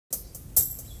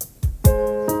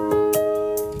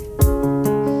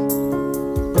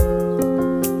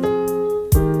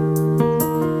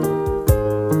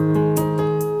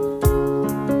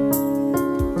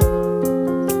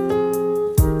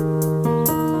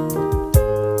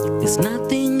There's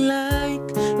nothing like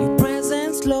your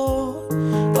presence, Lord.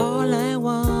 All I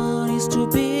want is to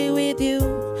be with you.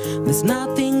 There's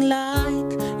nothing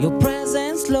like your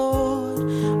presence,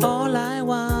 Lord. All I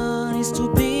want is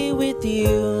to be with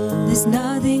you. There's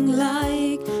nothing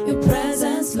like your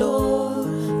presence, Lord.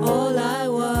 All I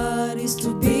want is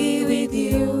to be with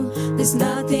you. There's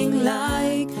nothing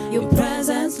like your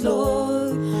presence,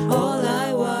 Lord. All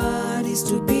I want is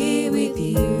to be with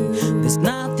you. There's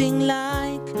nothing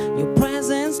like your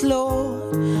presence,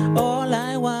 Lord. All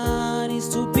I want is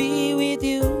to be with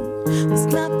you. There's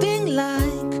nothing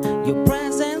like your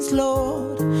presence,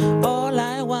 Lord. All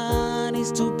I want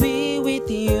is to be with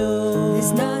you.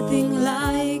 There's nothing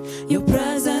like your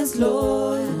presence,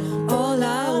 Lord. All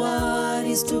I want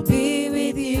is to be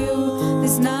with you.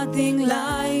 There's nothing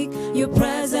like your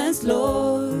presence,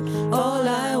 Lord. All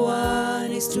I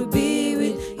want is to be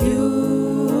with you.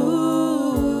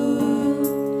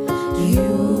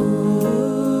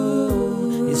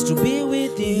 Is to be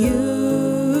with you.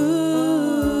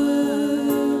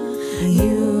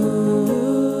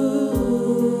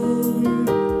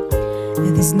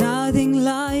 And there's nothing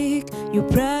like your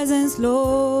presence,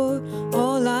 Lord.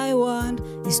 All I want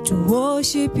is to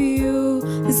worship you.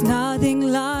 There's nothing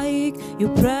like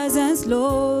your presence,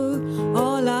 Lord.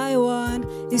 All I want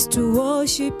is to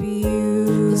worship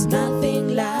you. There's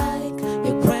nothing like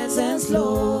your presence,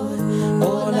 Lord.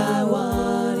 All I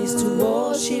want is to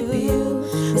worship you.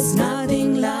 There's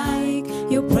nothing like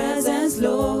your presence,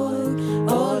 Lord.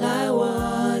 All I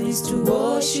want is to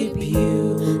worship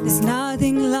you. There's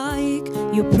nothing like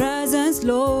your presence,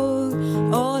 Lord.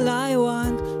 All I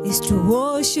want is to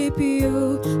worship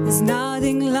you. There's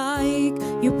nothing like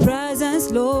your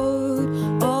presence, Lord.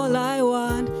 All I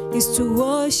want is to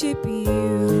worship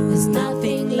you. There's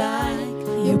nothing like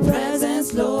your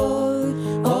presence, Lord.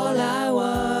 All I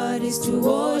want is to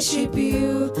worship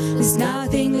you. There's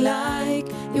nothing like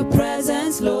your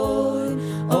presence, Lord.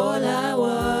 All I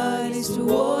want is to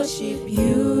worship you.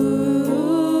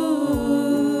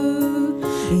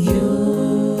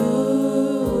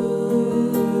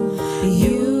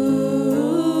 You.